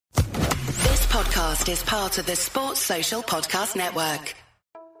podcast is part of the Sports Social Podcast Network.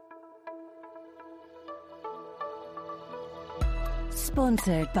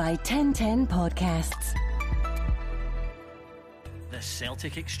 Sponsored by 1010 Podcasts. The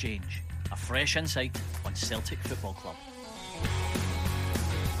Celtic Exchange, a fresh insight on Celtic Football Club.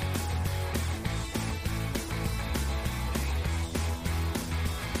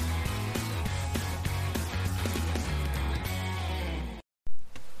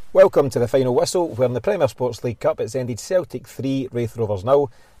 Welcome to the final whistle, where in the Premier Sports League Cup it's ended Celtic 3, Raith Rovers 0.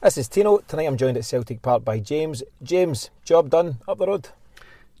 This is Tino. Tonight I'm joined at Celtic Park by James. James, job done up the road?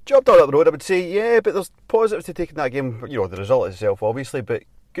 Job done up the road, I would say, yeah, but there's positives to taking that game. You know, the result itself, obviously, but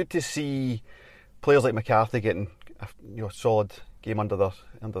good to see players like McCarthy getting a solid game under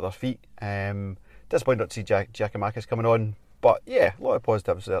their feet. Disappointed to see Giacomakis coming on, but yeah, a lot of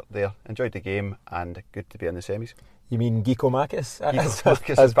positives there. Enjoyed the game and good to be in the semis. You mean Giacomakis,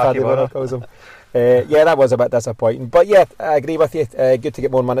 as Paddy Warner calls him. Yeah, that was a bit disappointing. But yeah, I agree with you. Good to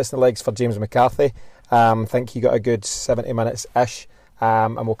get more minutes in the legs for James McCarthy. I think he got a good 70 minutes-ish.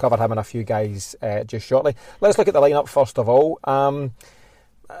 And we'll cover him and a few guys just shortly. Let's look at the lineup first of all.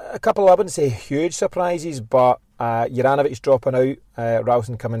 A couple, I wouldn't say huge surprises, but Juranovic dropping out,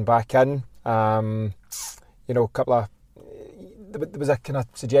 Ralston coming back in. A couple of... There was a kind of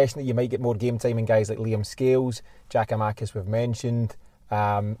suggestion that you might get more game time in guys like Liam Scales, Giacomakis we've mentioned,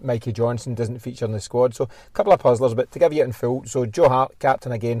 Mikey Johnson doesn't feature in the squad, so a couple of puzzlers, but to give you it in full, so Joe Hart,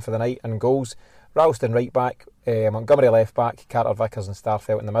 captain again for the night and goals, Ralston right back, Montgomery left back, Carter Vickers and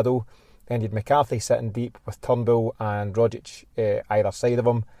Starfelt in the middle, then you'd McCarthy sitting deep with Turnbull and Rogic either side of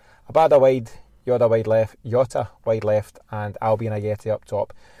him, Abada wide, Jota wide left and Albion Ayeti up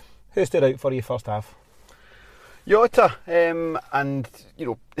top. Who stood out for you first half? Jota, and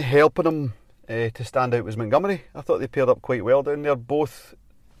helping him to stand out was Montgomery. I thought they paired up quite well down there. Both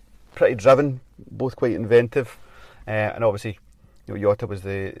pretty driven, both quite inventive, and obviously, Jota was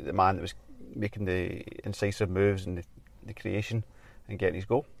the man that was making the incisive moves and the creation and getting his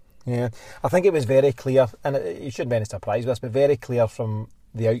goal. Yeah, I think it was very clear, and you shouldn't be any surprise with this, but very clear from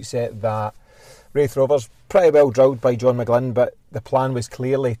the outset that Raith Rovers, pretty well drilled by John McGlynn, but the plan was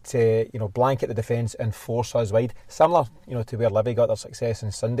clearly to blanket the defence and force us wide, similar to where Livy got their success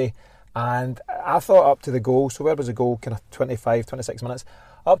on Sunday. And I thought up to the goal, so where was the goal, kind of 25, 26 minutes,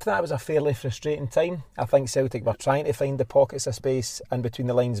 up to that was a fairly frustrating time. I think Celtic were trying to find the pockets of space in between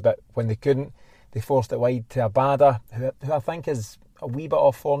the lines, but when they couldn't, they forced it wide to Abada, who I think is a wee bit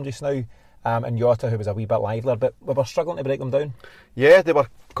off form just now, and Jota, who was a wee bit livelier, but we were struggling to break them down. Yeah, they were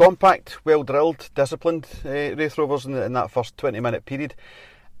compact, well drilled, disciplined, Raith Rovers in that first 20-minute period.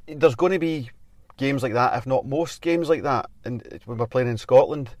 There's going to be games like that, if not most games like that, when we're playing in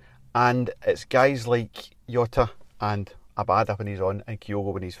Scotland, and it's guys like Jota and Abada when he's on, and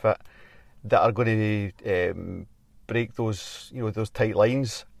Kyogo when he's fit, that are going to break those tight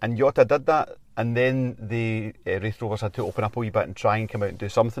lines. And Jota did that, and then the Raith Rovers had to open up a wee bit and try and come out and do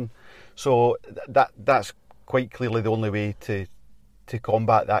something. So that's quite clearly the only way to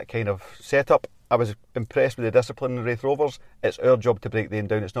combat that kind of setup. I was impressed with the discipline in Raith Rovers. It's our job to break them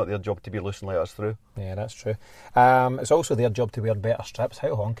down. It's not their job to be loose and let us through. Yeah, that's true. It's also their job to wear better strips.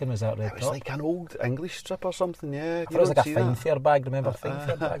 How honking was that red top? It was like an old English strip or something, yeah. I thought it was like a fine fair bag, remember? Fine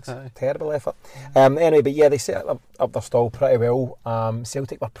fair bags. Terrible effort. Anyway, but yeah, they set up their stall pretty well.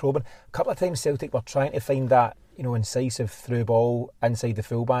 Celtic were probing. A couple of times Celtic were trying to find that incisive through ball inside the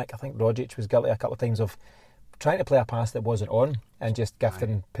fullback. I think Rogic was guilty a couple of times of trying to play a pass that wasn't on and just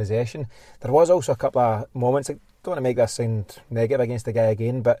gifting possession. There was also a couple of moments, I don't want to make this sound negative against the guy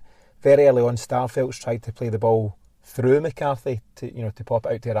again, but very early on Starfelt's tried to play the ball through McCarthy to pop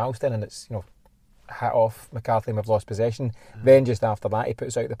it out to Ralston, and it's hit off McCarthy and we've lost possession. Then just after that he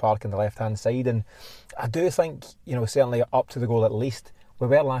puts out the park on the left hand side, and I do think certainly up to the goal at least we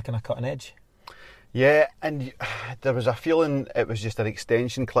were lacking a cutting edge. Yeah, and there was a feeling it was just an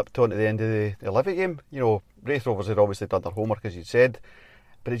extension clipped on at the end of the Livy game. Raith Rovers had obviously done their homework, as you said,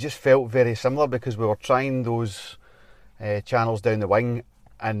 but it just felt very similar because we were trying those channels down the wing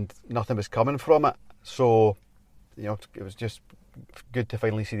and nothing was coming from it. So, it was just good to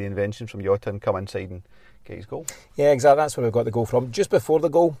finally see the invention from Jota and come inside and get his goal. Yeah, exactly. That's where we got the goal from. Just before the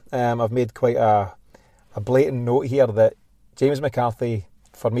goal, I've made quite a blatant note here that James McCarthy,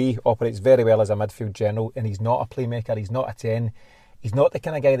 for me, operates very well as a midfield general, and he's not a playmaker, he's not a 10, he's not the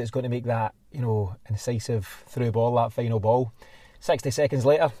kind of guy that's going to make that incisive through ball, that final ball. 60 seconds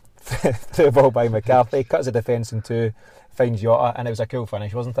later, through ball by McCarthy, cuts the defence in two, finds Jota, and it was a cool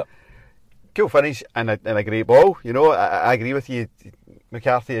finish, wasn't it? Cool finish and a great ball. I agree with you.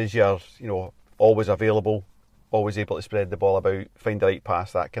 McCarthy is your always available, always able to spread the ball about, find the right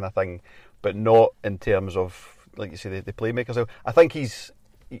pass, that kind of thing. but not in terms of, like you say, the playmakers. I think he's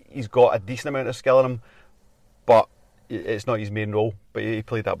got a decent amount of skill in him, but it's not his main role. But he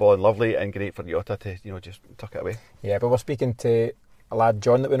played that ball in lovely and great for Jota to just tuck it away. Yeah, but we're speaking to a lad,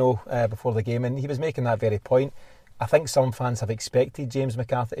 John, that we know before the game, and he was making that very point. I think some fans have expected James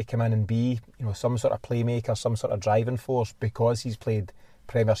McCarthy to come in and be, some sort of playmaker, some sort of driving force because he's played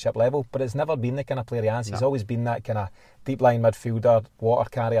Premiership level, but it's never been the kind of player he has. He's always been that kind of deep line midfielder, water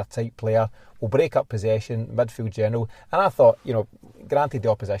carrier type player, will break up possession, midfield general. And I thought, granted the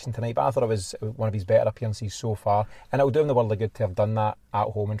opposition tonight, but I thought it was one of his better appearances so far, and it'll do him the world of good to have done that at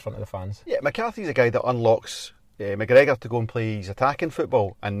home in front of the fans. Yeah, McCarthy's a guy that unlocks McGregor to go and play his attacking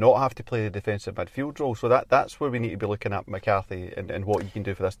football and not have to play the defensive midfield role. So that's where we need to be looking at McCarthy and what he can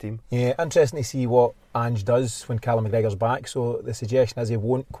do for this team. Yeah, interesting to see what Ange does when Callum McGregor's back. So the suggestion is he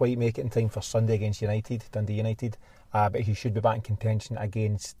won't quite make it in time for Sunday against Dundee United, but he should be back in contention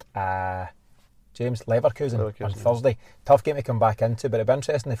against James Leverkusen on Thursday. Tough game to come back into, but it'd be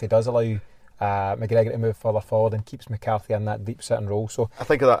interesting if he does allow McGregor to move further forward and keeps McCarthy in that deep sitting role. So I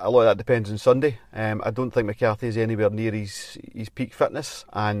think that a lot of that depends on Sunday. I don't think McCarthy is anywhere near his peak fitness,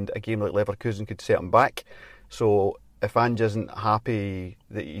 and a game like Leverkusen could set him back. So if Ange isn't happy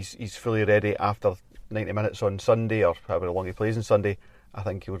that he's fully ready after 90 minutes on Sunday, or however long he plays on Sunday, I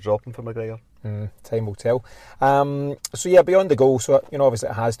think he'll drop him for McGregor. Time will tell. So yeah, beyond the goal, so obviously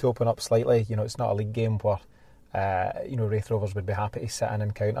it has to open up slightly. It's not a league game where Raith Rovers would be happy to sit in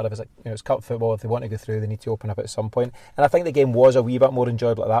and counter. If it's cup football, if they want to go through, they need to open up at some point. And I think the game was a wee bit more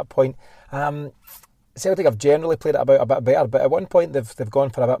enjoyable at that point. Celtic have generally played it a bit better, but at one point they've gone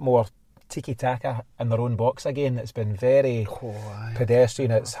for a bit more tiki-taka in their own box again. It's been very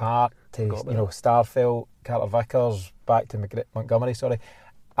pedestrian. It's hard to Starfelt, Carter Vickers, back to Montgomery,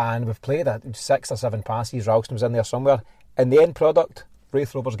 and we've played 6 or 7 passes. Ralston was in there somewhere, and the end product,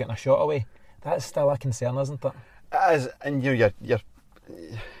 Raith Rovers getting a shot away. That's still a concern, isn't it? It is, and you're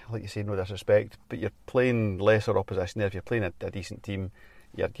like you say, no disrespect, but you're playing lesser opposition there. If you're playing a decent team,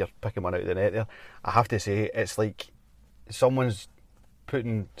 you're picking one out of the net there. I have to say, it's like someone's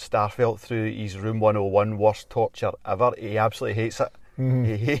putting Starfelt through his room 101 worst torture ever. He absolutely hates it.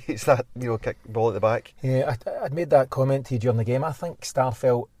 He hates that kick ball at the back. Yeah, I'd made that comment to you during the game. I think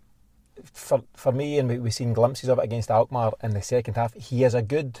Starfelt, for me, and we've seen glimpses of it against Alkmaar in the second half, he is a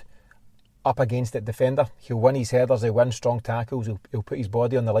good up against it defender. He'll win his headers, he'll win strong tackles, he'll put his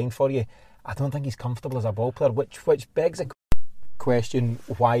body on the line for you. I don't think he's comfortable as a ball player, which begs a question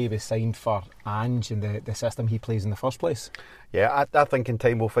why he was signed for Ange and the system he plays in the first place. Yeah, I think in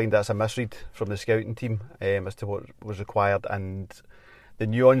time we'll find that's a misread from the scouting team as to what was required, and the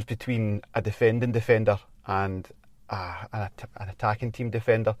nuance between a defending defender and an attacking team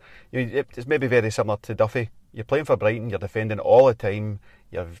defender. It's maybe very similar to Duffy. You're playing for Brighton, you're defending all the time,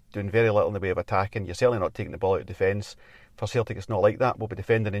 you're doing very little in the way of attacking, you're certainly not taking the ball out of defence. For Celtic it's not like that. We'll be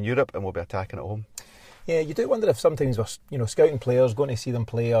defending in Europe and we'll be attacking at home. Yeah, you do wonder if sometimes we're scouting players, going to see them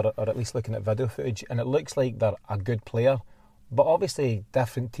play, or at least looking at video footage, and it looks like they're a good player, but obviously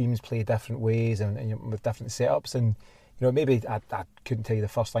different teams play different ways and with different setups, and maybe I couldn't tell you the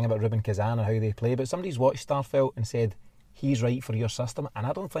first thing about Ruben Kazan and how they play, but somebody's watched Starfelt and said he's right for your system, and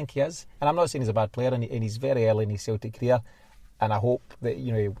I don't think he is. And I'm not saying he's a bad player, and he's very early in his Celtic career, and I hope that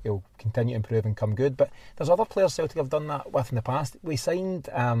he'll continue to improve and come good. But there's other players Celtic have done that with in the past. We signed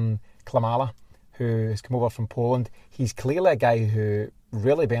Klimala, who has come over from Poland. He's clearly a guy who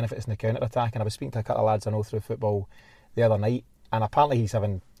really benefits in the counter attack, and I was speaking to a couple of lads I know through football the other night, and apparently he's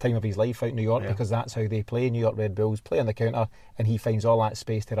having time of his life out in New York, because that's how they play. New York Red Bulls play on the counter, and he finds all that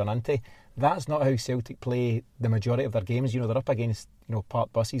space to run into. That's not how Celtic play the majority of their games. They're up against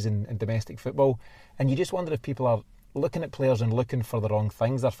park buses in domestic football, and you just wonder if people are looking at players and looking for the wrong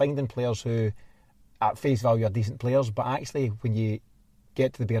things. They're finding players who at face value are decent players, but actually when you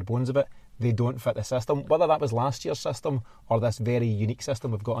get to the bare bones of it, they don't fit the system, whether that was last year's system or this very unique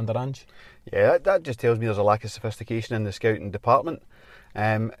system we've got under Ange. Yeah, that just tells me there's a lack of sophistication in the scouting department.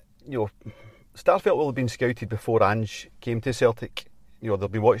 Starfelt will have been scouted before Ange came to Celtic. They'll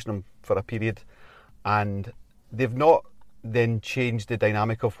be watching him for a period, and they've not then changed the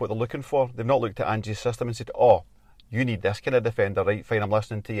dynamic of what they're looking for. They've not looked at Ange's system and said, oh, you need this kind of defender, right, fine, I'm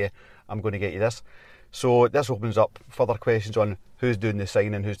listening to you, I'm going to get you this. So this opens up further questions on who's doing the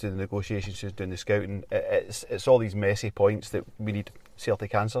signing, who's doing the negotiations, who's doing the scouting. It's all these messy points that we need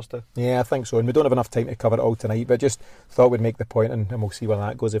Celtic answers to. Yeah, I think so, and we don't have enough time to cover it all tonight, but just thought we'd make the point, and we'll see where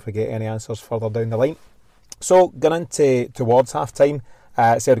that goes if we get any answers further down the line. So going into towards half time,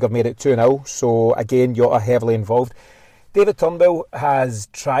 Celtic have made it 2-0, so again Jota heavily involved. David Turnbull has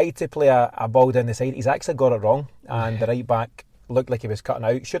tried to play a ball down the side. He's actually got it wrong, and the right back looked like he was cutting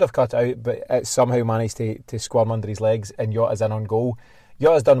out. Should have cut it out, but it somehow managed to squirm under his legs, and Jota's in on goal.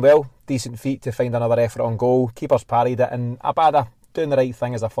 Jota's done well, decent feet to find another effort on goal. Keeper's parried it, and Abada doing the right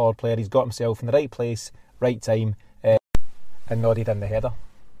thing as a forward player. He's got himself in the right place, right time, and nodded in the header.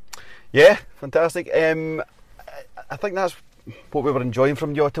 Yeah, fantastic. I think that's what we were enjoying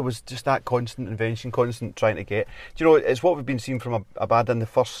from Jota, was just that constant invention, constant trying to get. Do you know, it's what we've been seeing from Abada in the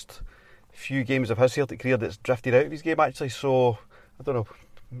first few games of his Celtic career that's drifted out of his game, actually. So I don't know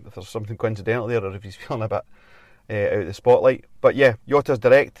if there's something coincidental there, or if he's feeling a bit out of the spotlight. But yeah, Jota's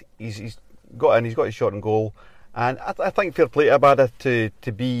direct. He's got in. He's got his shot and goal, and I think fair play to Abada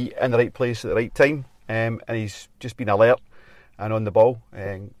to be in the right place at the right time. And he's just been alert and on the ball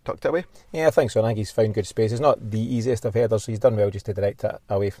and tucked it away. Yeah, I think so. I think he's found good space. It's not the easiest of headers, so he's done well just to direct it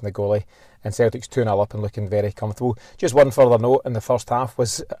away from the goalie. And Celtic's 2-0 up and looking very comfortable. Just one further note in the first half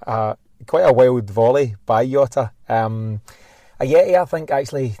was quite a wild volley by Jota. Ajeti, I think,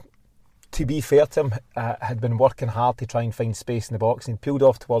 actually, to be fair to him, had been working hard to try and find space in the box, and peeled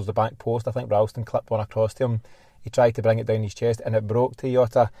off towards the back post. I think Ralston clipped one across to him. He tried to bring it down his chest, and it broke to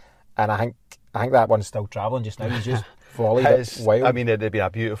Jota. And I think that one's still travelling just now. He's just volleyed it wild. I mean, it'd been a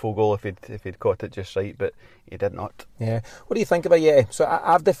beautiful goal if he'd caught it just right, but he did not. Yeah. What do you think about Ajeti? So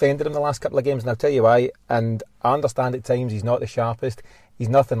I've defended him the last couple of games, and I'll tell you why. And I understand at times he's not the sharpest. He's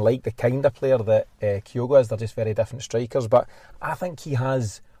nothing like the kind of player that Kyogo is. They're just very different strikers. But I think he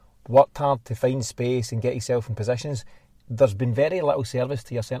has worked hard to find space and get himself in positions. There's been very little service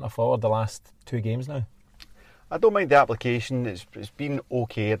to your centre forward the last 2 games now. I don't mind the application. It's been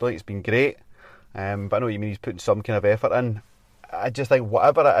okay. I don't think it's been great. But I know what you mean. He's putting some kind of effort in. I just think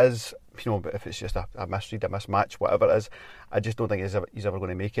whatever it is, if it's just a misread, a mismatch, whatever it is, I just don't think he's ever going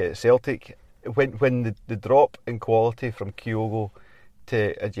to make it at Celtic. When the drop in quality from Kyogo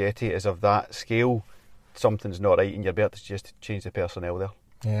to Ajeti is of that scale, something's not right, and you're better to just change the personnel there.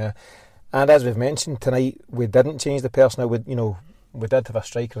 Yeah, and as we've mentioned tonight, we didn't change the personnel. We did have a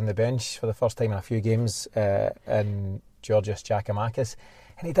striker on the bench for the first time in a few games, in Georgios Giacomakis,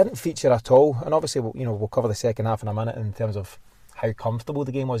 and he didn't feature at all. And obviously, we'll cover the second half in a minute in terms of how comfortable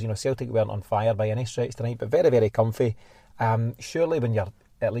the game was. Celtic weren't on fire by any stretch tonight, but very, very comfy. Surely when you're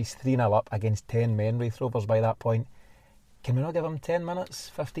at least 3-0 up against 10 men, Raith Rovers, by that point, can we not give him 10 minutes,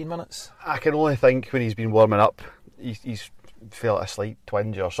 15 minutes? I can only think when he's been warming up, he's felt a slight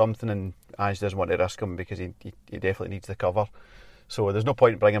twinge or something, and Ange doesn't want to risk him because he definitely needs the cover. So there's no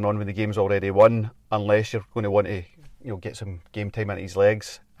point in bringing him on when the game's already won, unless you're going to want to get some game time into his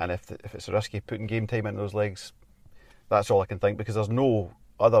legs. And if it's risky putting game time into those legs, that's all I can think, because there's no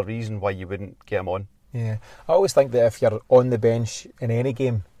other reason why you wouldn't get him on. Yeah, I always think that if you're on the bench in any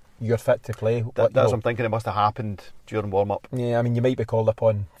game, you're fit to play. That's what I'm thinking. It must have happened during warm-up. Yeah, I mean, you might be called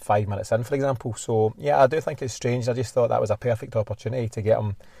upon 5 minutes in, for example. So, yeah, I do think it's strange. I just thought that was a perfect opportunity to get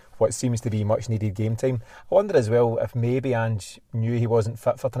him what seems to be much needed game time. I wonder as well if maybe Ange knew he wasn't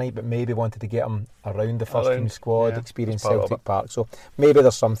fit for tonight, but maybe wanted to get him around the first team squad, experience Celtic Park. So maybe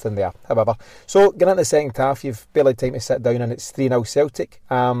there's something there. However, so getting into the second half, you've barely time to sit down, and it's 3-0 Celtic.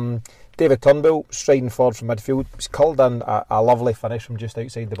 David Turnbull striding forward from midfield. He's called in a lovely finish from just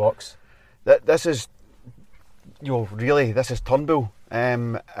outside the box. This is, this is Turnbull,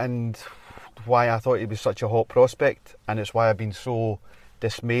 and why I thought he was such a hot prospect, and it's why I've been so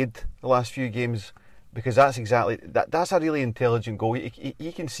dismayed the last few games, because that's exactly that's a really intelligent goal.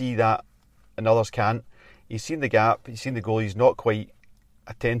 He can see that and others can't. He's seen the gap, he's seen the goal, he's not quite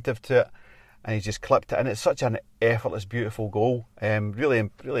attentive to it, and he's just clipped it, and it's such an effortless, beautiful goal.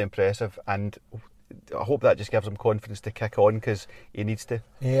 Really impressive, and I hope that just gives him confidence to kick on, because he needs to.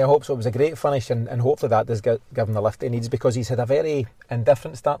 Yeah, I hope so. It was a great finish, and hopefully that does give him the lift he needs, because he's had a very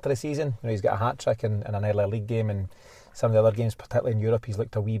indifferent start to the season. He's got a hat-trick in an early league game, and some of the other games, particularly in Europe, he's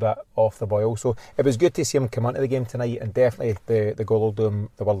looked a wee bit off the boil. So it was good to see him come into the game tonight, and definitely the goal will do him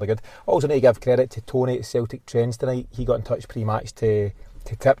the world of good. Also need to give credit to Tony at Celtic Trends tonight. He got in touch pre-match to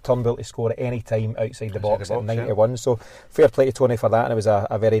tip Turnbull to score at any time outside the box at 91. So fair play to Tony for that, and it was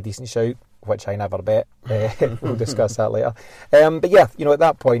a very decent shout, which I never bet. We'll discuss that later. But yeah, at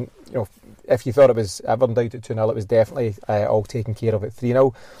that point, if you thought it was Everton down at 2-0, it was definitely all taken care of at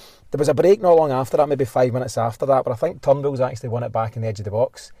 3-0. There was a break not long after that, maybe 5 minutes after that, but I think Turnbull's actually won it back in the edge of the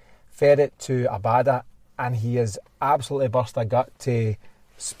box, fed it to Abada, and he has absolutely burst a gut to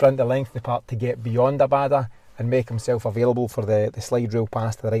sprint the length of the park to get beyond Abada and make himself available for the slide rule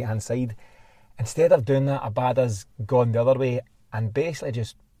pass to the right hand side. Instead of doing that, Abada's gone the other way and basically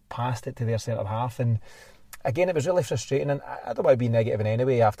just passed it to their centre half. And again, it was really frustrating, and I don't want to be negative in any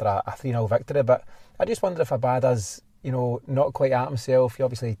way after a 3-0 victory, but I just wonder if Abada's not quite at himself. He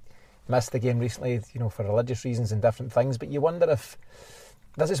obviously missed the game recently, for religious reasons and different things. But you wonder if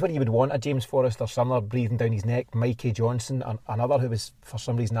this is where you would want a James Forrester Sumner breathing down his neck, Mikey Johnson, another who was for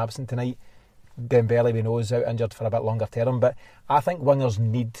some reason absent tonight, Dembele we know is out injured for a bit longer term. But I think wingers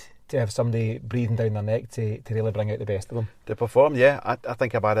need to have somebody breathing down their neck to really bring out the best of them. To perform, yeah. I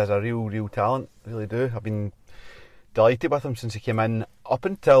think Abada's a real talent, really do. I've been delighted with him since he came in, up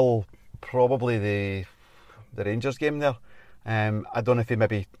until probably the Rangers game there. I don't know if he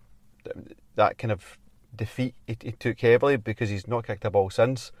maybe, that kind of defeat he took heavily, because he's not kicked a ball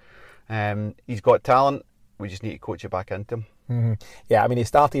since. He's got talent, we just need to coach it back into him. Mm-hmm. Yeah, I mean, he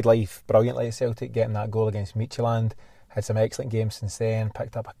started life brilliantly at Celtic, getting that goal against Midtjylland, had some excellent games since then,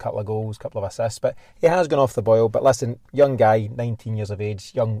 picked up a couple of goals, couple of assists, but he has gone off the boil. But listen, young guy, 19 years of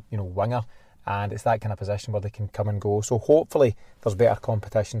age, young, winger, and it's that kind of position where they can come and go. So hopefully there's better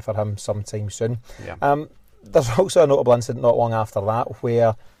competition for him sometime soon. Yeah. There's also a notable incident not long after that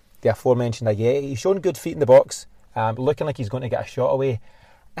where the aforementioned Ayeti, he's shown good feet in the box, looking like he's going to get a shot away,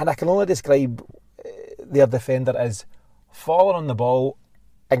 and I can only describe their defender as falling on the ball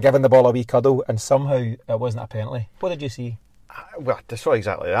and giving the ball a wee cuddle, and somehow it wasn't a penalty. What did you see? Well, I saw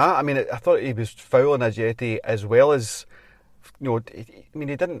exactly that. I mean, I thought he was fouling Ayeti, as well as, he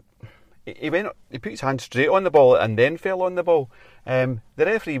didn't. He put his hand straight on the ball and then fell on the ball. The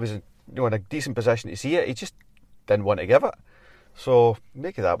referee was in a decent position to see it. He just didn't want to give it. So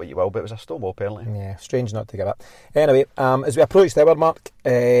make of that what you will, but it was a Stonewall penalty. Yeah, strange not to give it. Anyway, as we approach the hour mark,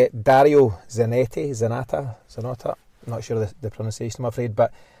 Dario Zanotta, not sure the pronunciation, I'm afraid,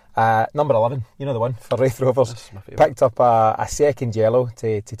 but number 11, the one for Raith Rovers, picked up a second yellow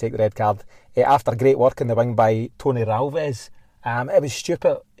to take the red card after great work in the wing by Tony Ralves. It was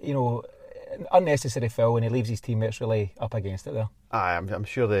stupid, unnecessary foul, and he leaves his teammates really up against it there. I'm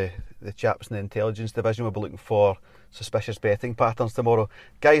sure the chaps in the intelligence division will be looking for suspicious betting patterns tomorrow.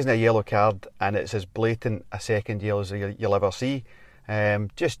 Guy's in a yellow card, and it's as blatant a second yellow as you'll ever see.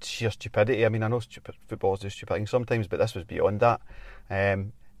 Just sheer stupidity. I mean, I know footballers do stupid things sometimes, but this was beyond that.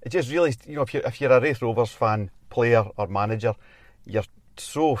 It just really, if you're a Raith Rovers fan, player or manager, you're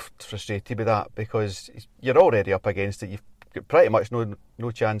so frustrated with that, because you're already up against it. You've got pretty much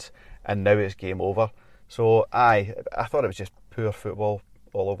no chance, and now it's game over. So I thought it was just poor football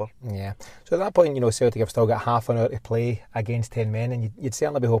all over. Yeah. So at that point, Celtic have still got half an hour to play against 10 men, and you'd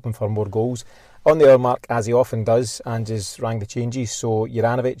certainly be hoping for more goals. On the hour mark, as he often does, Ange's rang the changes, so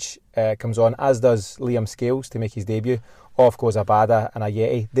Juranovic comes on, as does Liam Scales to make his debut. Off goes Abada and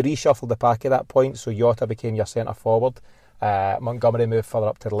Ayeti. They reshuffled the pack at that point, so Jota became your centre forward. Montgomery moved further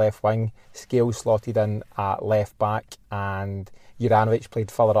up to the left wing. Scales slotted in at left back, and Juranovic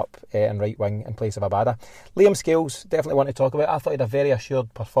played further up in right wing in place of Abada. Liam Scales, definitely want to talk about. I thought he had a very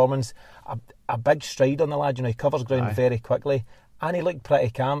assured performance, a big stride on the lad. He covers ground very quickly, and he looked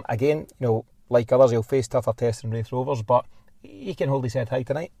pretty calm. Again, like others, he'll face tougher tests than Raith Rovers, but he can hold his head high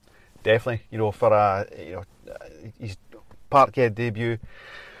tonight. Definitely, for his Parkhead debut,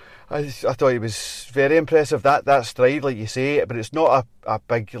 I thought he was very impressive. That stride, like you say, but it's not a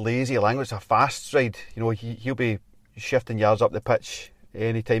big lazy language. It's a fast stride. He'll be shifting yards up the pitch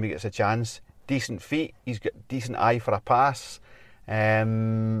any time he gets a chance. Decent feet. He's got decent eye for a pass.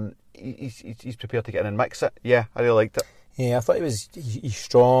 He's prepared to get in and mix it. Yeah, I really liked it. Yeah, I thought he's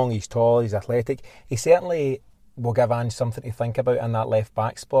strong, he's tall, he's athletic. He certainly will give Ange something to think about in that left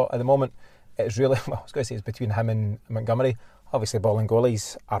back spot. At the moment, it's really, I was going to say it's between him and Montgomery. Obviously,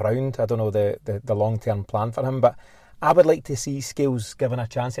 Bolingoli's around. I don't know the long-term plan for him, but I would like to see Scales given a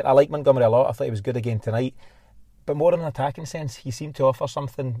chance here. I like Montgomery a lot. I thought he was good again tonight, but more in an attacking sense. He seemed to offer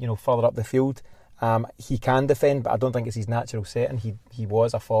something, further up the field. He can defend, but I don't think it's his natural setting. He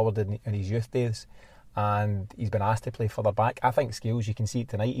was a forward in his youth days, and he's been asked to play further back. I think Scales, you can see it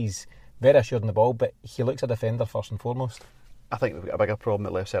tonight, he's very assured in the ball, but he looks a defender first and foremost. I think we've got a bigger problem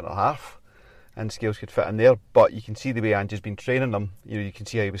at left centre half, and Scales could fit in there, but you can see the way Ange's been training him. You can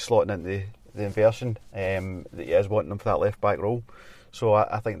see how he was slotting into the inversion, that he is wanting him for that left back role. So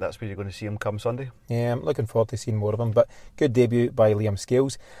I think that's where you're going to see him come Sunday. Yeah, I'm looking forward to seeing more of him, but good debut by Liam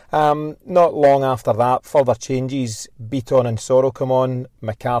Scales. Not long after that, further changes. Beaton and Sorrow come on,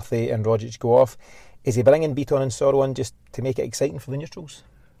 McCarthy and Rogic go off. Is he bringing Beaton and Sorrow in just to make it exciting for the neutrals?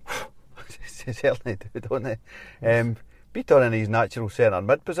 They certainly do, don't they? Beaton in his natural centre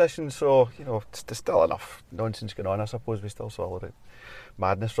mid position, so there's still enough nonsense going on. I suppose we still saw a lot of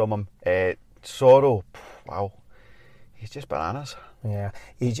madness from him. Sorrow, wow, he's just bananas. Yeah,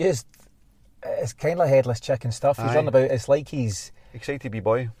 it's kind of headless chicken stuff. He's running about. It's like he's excited wee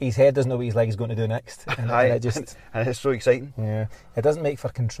boy. His head doesn't know what his leg is going to do next, and it's so exciting. Yeah, it doesn't make for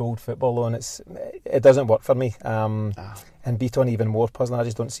controlled football though, and it doesn't work for me. And Beaton even more puzzling. I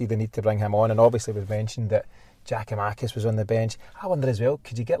just don't see the need to bring him on. And obviously we've mentioned that Giakoumakis was on the bench. I wonder as well,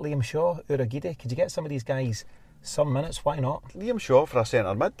 could you get Liam Shaw, Urhoghide? Could you get some of these guys some minutes? Why not? Liam Shaw for a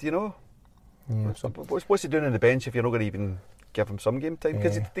centre mid, you know. Yeah, what's he doing on the bench if you're not going to even give him some game time?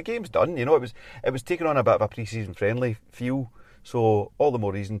 Because the game's done, you know. It was taking on a bit of a pre-season friendly feel, so all the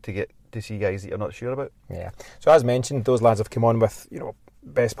more reason to get to see guys that you're not sure about. Yeah. So as mentioned, those lads have come on with, you know,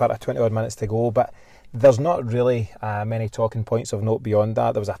 best part of 20 odd minutes to go, but there's not really many talking points of note beyond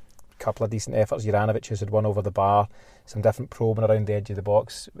that. There was a couple of decent efforts. Juranovic had one over the bar, some different probing around the edge of the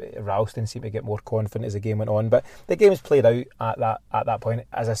box. Ralston seemed to get more confident as the game went on, but the game's played out at that point.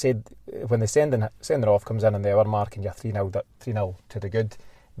 As I said, when the sending off comes in the hour mark and you're 3-0 to the good,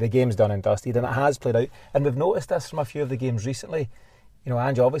 the game's done and dusted, and it has played out. And we've noticed this from a few of the games recently. You know,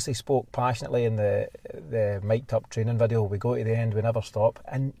 Ange obviously spoke passionately in the mic'd up training video. We go to the end, we never stop,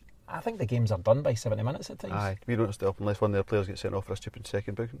 and I think the games are done by 70 minutes at times. Aye, we don't stop unless one of their players gets sent off for a stupid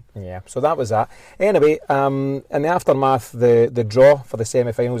second booking. Yeah, so that was that. Anyway, in the aftermath, the draw for the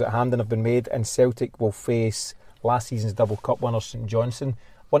semi-finals at Hampden have been made, and Celtic will face last season's double cup winners St Johnstone.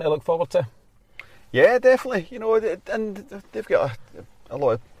 One to look forward to? Yeah, definitely. You know, and they've got a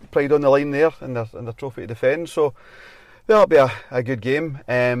lot of pride on the line there and their trophy to defend, so that'll be a good game.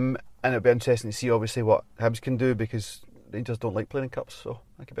 And it'll be interesting to see obviously what Hibs can do, because Rangers don't like playing in cups, so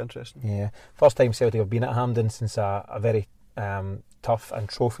that could be interesting. Yeah, first time Celtic have been at Hampden since a very tough and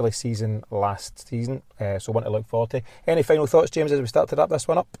trophyless season last season, so one to look forward to. Any final thoughts, James, as we start to wrap this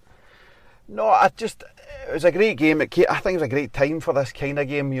one up? No, it was a great game. I think it was a great time for this kind of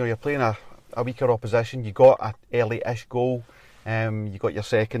game. You know, you're playing a weaker opposition. You got an early-ish goal, you got your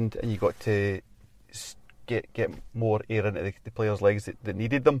second, and you got to get more air into the players' legs that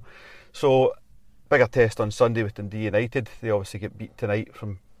needed them. So bigger test on Sunday with Dundee United. They obviously get beat tonight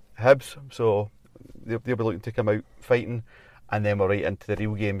from Hibs, so they'll be looking to come out fighting, and then we're right into the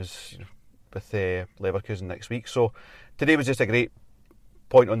real games with Leverkusen next week. So today was just a great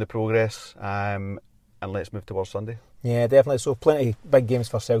point on the progress, and let's move towards Sunday. Yeah, definitely. So plenty of big games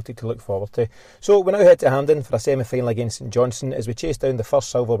for Celtic to look forward to. So we now head to Hampden for a semi-final against St Johnstone as we chase down the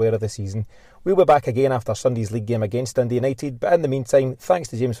first silverware of the season. We'll be back again after Sunday's league game against Dundee United, but in the meantime, thanks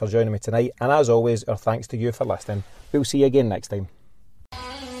to James for joining me tonight, and as always, our thanks to you for listening. We'll see you again next time.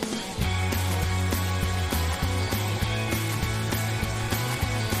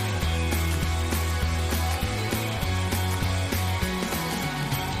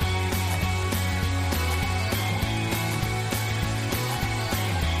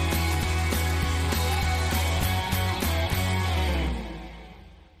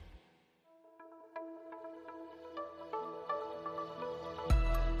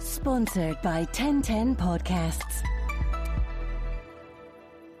 Sponsored by 1010 Podcasts.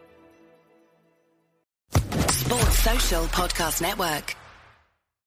 Sports Social Podcast Network.